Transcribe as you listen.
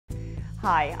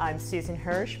Hi, I'm Susan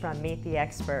Hersh from Meet the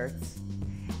Experts.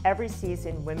 Every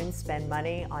season, women spend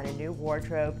money on a new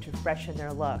wardrobe to freshen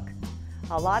their look.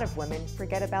 A lot of women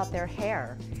forget about their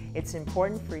hair. It's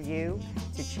important for you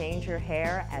to change your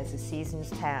hair as the seasons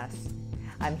pass.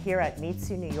 I'm here at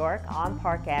Mizu New York on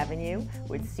Park Avenue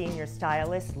with senior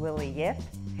stylist Lily Yip,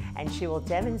 and she will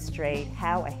demonstrate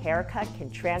how a haircut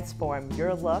can transform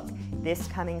your look this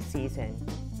coming season.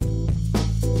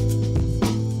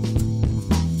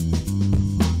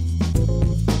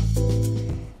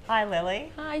 Hi,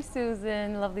 Lily. Hi,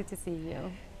 Susan. Lovely to see you.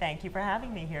 Thank you for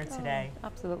having me here today.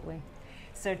 Absolutely.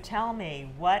 So tell me,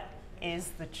 what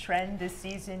is the trend this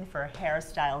season for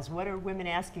hairstyles? What are women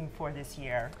asking for this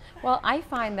year? Well, I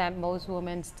find that most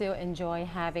women still enjoy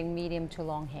having medium to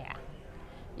long hair.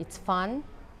 It's fun.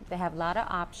 They have a lot of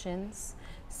options.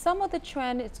 Some of the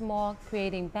trend is more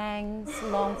creating bangs,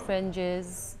 long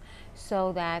fringes,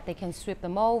 so that they can sweep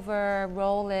them over,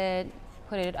 roll it,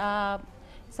 put it up.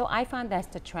 So I find that's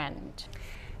the trend.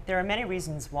 There are many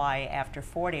reasons why after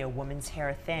 40 a woman's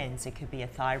hair thins. It could be a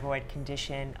thyroid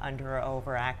condition, under or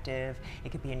overactive.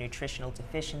 It could be a nutritional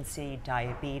deficiency,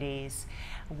 diabetes.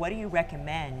 What do you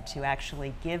recommend to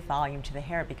actually give volume to the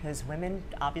hair? Because women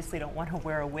obviously don't want to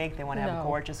wear a wig. They want to have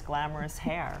gorgeous, glamorous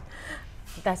hair.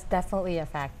 That's definitely a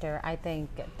factor. I think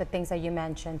the things that you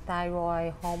mentioned,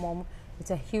 thyroid, hormone,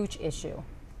 it's a huge issue.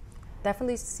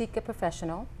 Definitely seek a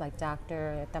professional, like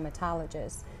doctor,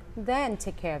 dermatologist. Then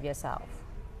take care of yourself.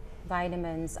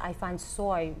 Vitamins, I find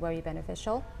soy very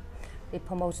beneficial. It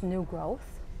promotes new growth,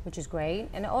 which is great,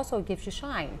 and it also gives you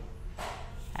shine.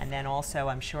 And then also,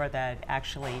 I'm sure that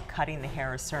actually cutting the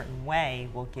hair a certain way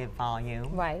will give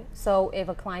volume. Right. So if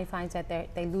a client finds that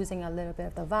they're losing a little bit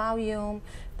of the volume,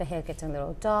 the hair gets a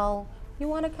little dull, you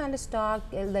want to kind of start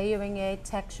layering it,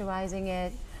 texturizing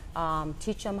it,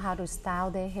 teach them how to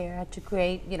style their hair to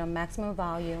create, maximum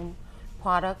volume.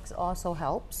 Products also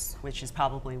helps. Which is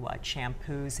probably what,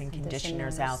 shampoos and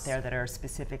conditioners out there that are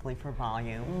specifically for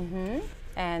volume. Mm-hmm.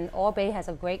 And Oribe has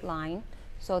a great line,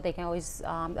 so they can always,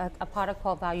 a product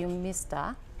called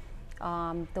Volumista.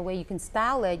 The way you can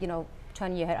style it,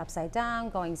 turning your head upside down,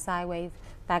 going sideways,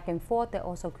 back and forth, that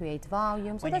also creates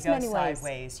volume. So when there's you go many ways.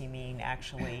 sideways, you mean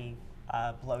actually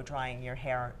blow drying your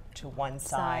hair to one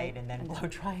side and then blow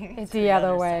drying it to the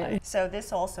other way. side. So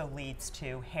this also leads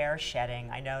to hair shedding.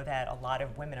 I know that a lot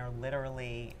of women are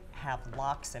literally have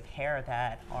locks of hair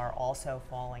that are also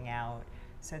falling out.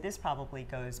 So this probably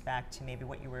goes back to maybe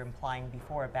what you were implying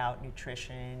before about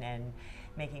nutrition and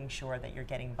making sure that you're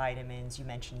getting vitamins. You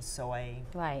mentioned soy.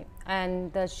 Right.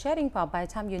 And the shedding part, by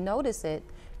the time you notice it,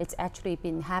 it's actually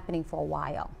been happening for a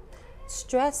while.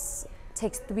 Stress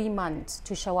takes 3 months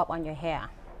to show up on your hair.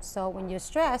 So when you're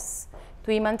stressed,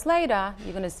 3 months later,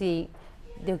 you're going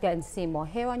to see more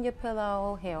hair on your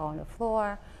pillow, hair on the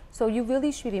floor. So you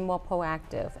really should be more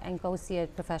proactive and go see a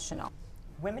professional.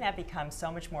 Women have become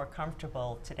so much more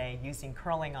comfortable today using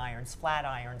curling irons, flat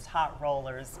irons, hot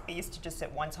rollers. They used to just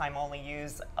at one time only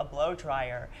use a blow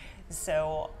dryer.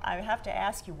 So I have to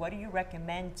ask you, what do you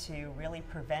recommend to really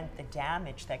prevent the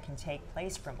damage that can take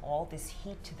place from all this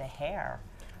heat to the hair?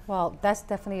 Well, that's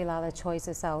definitely a lot of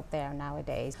choices out there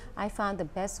nowadays. I found the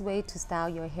best way to style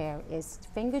your hair is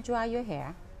finger dry your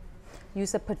hair.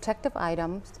 Use a protective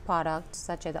items, product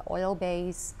such as the oil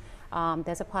base.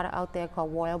 There's a product out there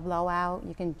called Royal Blowout.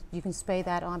 You can spray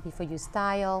that on before you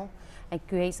style. It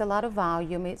creates a lot of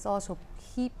volume. It's also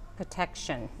heat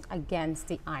protection against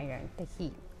the iron, the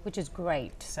heat, which is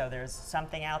great. So there's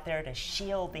something out there to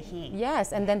shield the heat.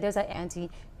 Yes, and then there's an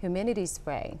anti-humidity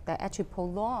spray that actually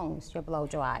prolongs your blow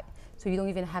dry, so you don't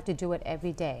even have to do it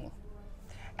every day.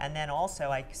 And then also,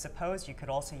 I suppose you could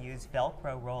also use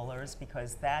Velcro rollers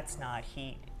because that's not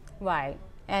heat. Right,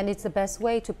 and it's the best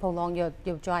way to prolong your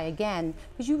dry again,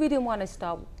 because you really want to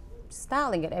start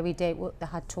styling it every day with the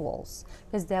hot tools,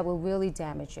 because that will really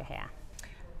damage your hair.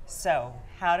 So,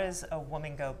 how does a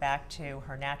woman go back to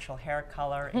her natural hair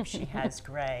color if she has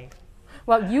gray?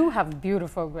 Well, you have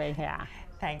beautiful gray hair.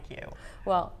 Thank you.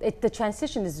 Well, the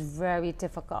transition is very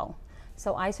difficult.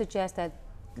 So I suggest that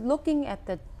looking at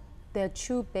the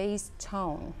true base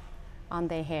tone on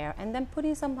their hair and then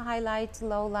putting some highlights,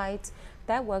 lowlights,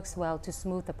 that works well to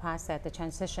smooth the process, the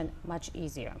transition much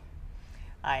easier.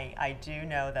 I do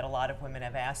know that a lot of women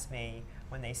have asked me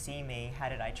when they see me, how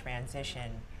did I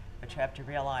transition? But you have to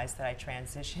realize that I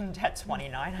transitioned at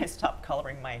 29. I stopped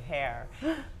coloring my hair.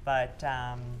 But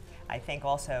I think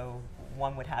also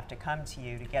one would have to come to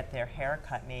you to get their hair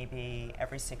cut maybe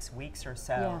every 6 weeks or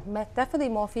so. Yeah, definitely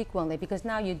more frequently, because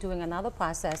now you're doing another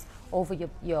process over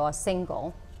your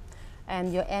single,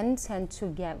 and your ends tend to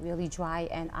get really dry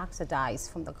and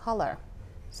oxidized from the color.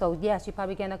 So yes, you're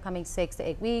probably gonna come in 6 to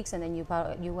 8 weeks, and then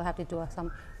you will have to do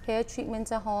some hair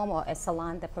treatments at home or a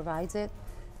salon that provides it,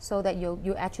 so that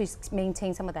you actually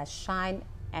maintain some of that shine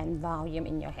and volume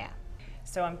in your hair.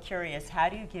 So I'm curious, how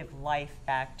do you give life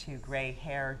back to gray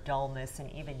hair, dullness,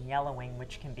 and even yellowing,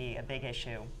 which can be a big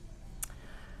issue?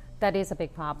 That is a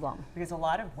big problem. Because a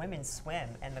lot of women swim,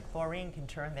 and the chlorine can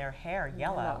turn their hair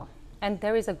yellow. And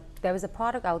there is a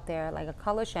product out there, like a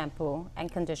color shampoo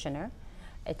and conditioner.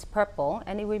 It's purple,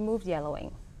 and it removes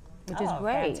yellowing, which is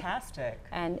great. Fantastic.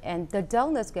 And the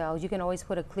dullness goes, you can always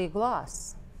put a clear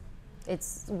gloss.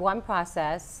 It's one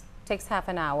process, takes half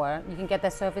an hour. You can get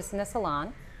that service in a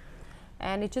salon.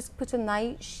 And it just puts a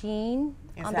nice sheen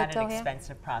on the Is that dough an hair.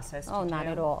 expensive process to do? Oh, not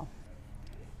at all.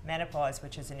 Menopause,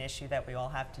 which is an issue that we all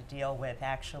have to deal with,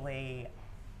 actually,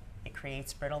 it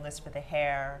creates brittleness for the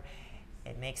hair,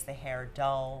 it makes the hair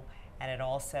dull, and it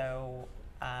also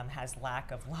has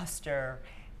lack of luster,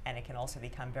 and it can also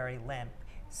become very limp.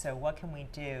 So what can we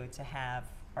do to have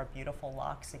our beautiful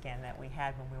locks again that we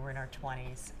had when we were in our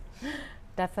 20s?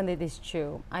 Definitely is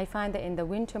true. I find that in the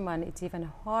winter month, it's even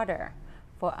harder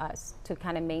for us to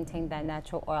kind of maintain that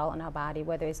natural oil on our body,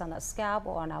 whether it's on our scalp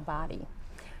or on our body.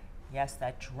 Yes,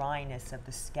 that dryness of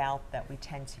the scalp that we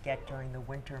tend to get during the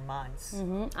winter months.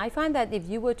 Mm-hmm. I find that if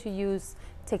you were to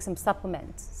take some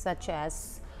supplements, such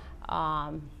as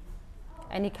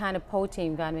any kind of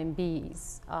protein, vitamin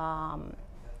Bs,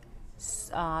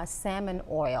 salmon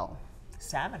oil.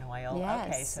 Salmon oil, Yes.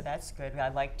 Okay, so that's good. I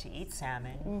like to eat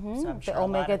salmon, Mm-hmm. so I'm sure The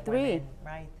omega-3. women,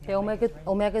 right? The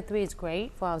omega-3 is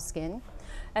great for our skin.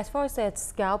 As far as that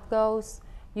scalp goes,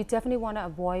 you definitely want to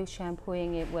avoid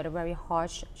shampooing it with a very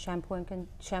harsh shampoo.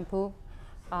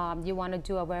 You want to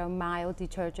do a very mild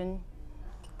detergent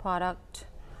product.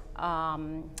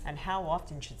 And how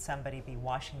often should somebody be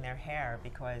washing their hair?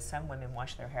 Because some women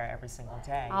wash their hair every single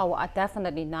day. Oh,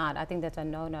 definitely not. I think that's a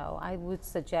no-no. I would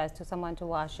suggest to someone to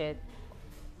wash it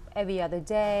every other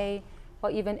day,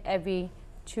 or even every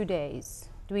 2 days,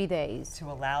 3 days. To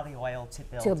allow the oil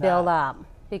to build up.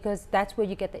 Because that's where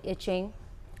you get the itching.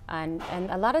 And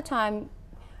a lot of time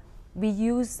we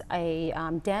use a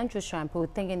dandruff shampoo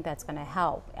thinking that's going to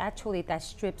help. Actually, that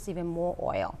strips even more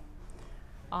oil.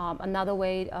 Another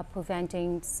way of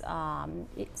preventing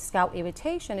scalp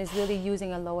irritation is really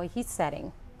using a lower heat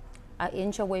setting, an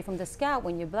inch away from the scalp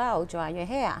when you blow dry your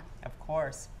hair. Of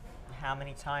course. How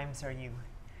many times are you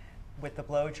with the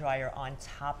blow dryer on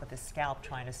top of the scalp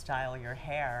trying to style your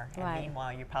hair? And Right.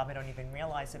 meanwhile, you probably don't even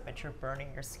realize it, but you're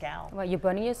burning your scalp. Well, you're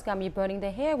burning your scalp, you're burning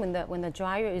the hair when the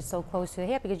dryer is so close to the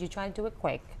hair, because you try to do it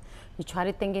quick. You try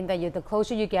to thinking that the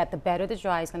closer you get, the better the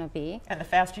dry is going to be. And the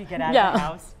faster you get out of the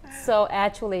house. So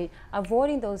actually,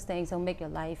 avoiding those things will make your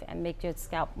life and make your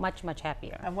scalp much, much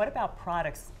happier. And what about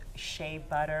products? Shea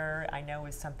butter, I know,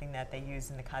 is something that they use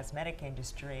in the cosmetic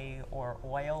industry, or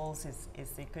oils. Is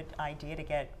it a good idea to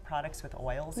get products with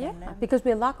oils in them? Because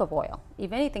we lack of oil.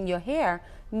 If anything, your hair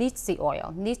needs the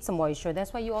oil, needs the moisture.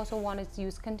 That's why you also want to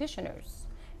use conditioners.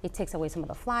 It takes away some of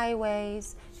the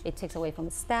flyaways. It takes away from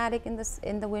the static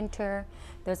in the winter.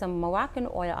 There's a Moroccan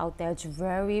oil out there. It's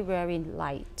very, very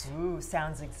light. Ooh,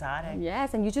 sounds exotic.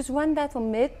 Yes, and you just run that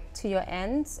from mid to your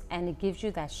ends, and it gives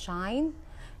you that shine.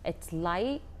 It's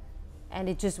light, and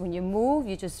it just, when you move,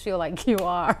 you just feel like you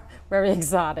are very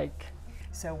exotic.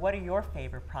 So what are your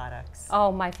favorite products?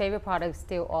 Oh, my favorite product is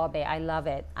still Orbe. I love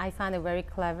it. I find it very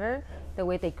clever, the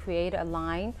way they create a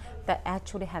line that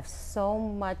actually have so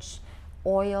much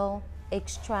oil,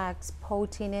 extracts,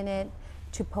 protein in it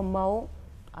to promote,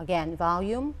 again,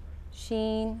 volume,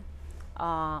 sheen.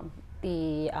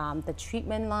 The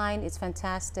treatment line is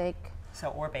fantastic. So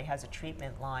Orbe has a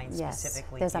treatment line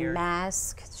specifically There's geared. a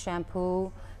mask,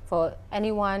 shampoo for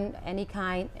anyone, any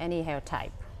kind, any hair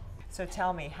type. So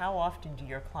tell me, how often do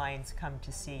your clients come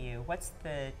to see you? What's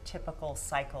the typical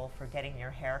cycle for getting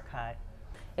your hair cut?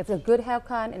 If it's a good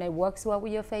haircut and it works well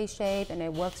with your face shape and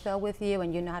it works well with you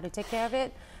and you know how to take care of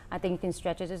it, I think you can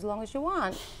stretch it as long as you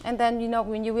want. And then,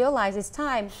 when you realize it's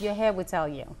time, your hair will tell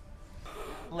you.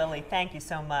 Lily, thank you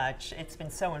so much. It's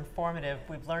been so informative.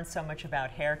 We've learned so much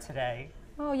about hair today.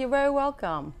 Oh, you're very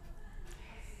welcome.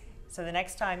 So the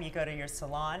next time you go to your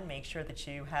salon, make sure that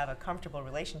you have a comfortable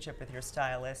relationship with your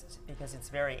stylist, because it's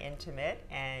very intimate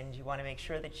and you want to make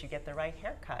sure that you get the right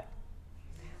haircut.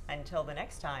 Until the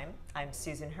next time, I'm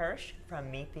Susan Hersh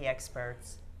from Meet the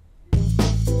Experts.